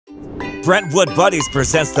Brentwood Buddies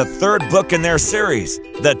presents the third book in their series,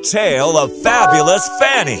 The Tale of Fabulous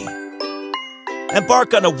Fannie.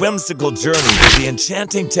 Embark on a whimsical journey to the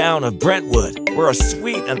enchanting town of Brentwood, where a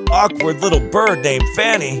sweet and awkward little bird named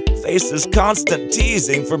Fannie faces constant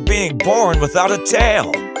teasing for being born without a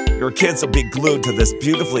tail. Your kids will be glued to this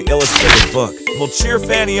beautifully illustrated book and will cheer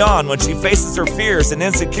Fannie on when she faces her fears and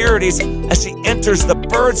insecurities as she enters the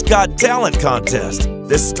Birds Got Talent contest.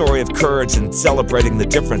 This story of courage and celebrating the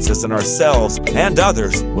differences in ourselves and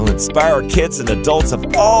others will inspire kids and adults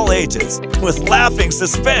of all ages with laughing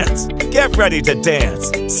suspense. Get ready to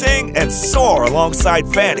dance, sing, and soar alongside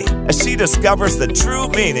Fannie as she discovers the true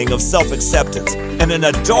meaning of self-acceptance in an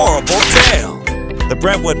adorable tale. The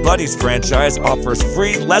Brentwood Buddies franchise offers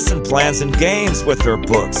free lesson plans and games with their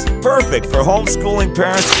books, perfect for homeschooling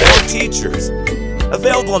parents or teachers.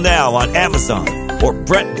 Available now on Amazon or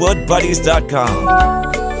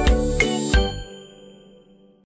BrentwoodBuddies.com.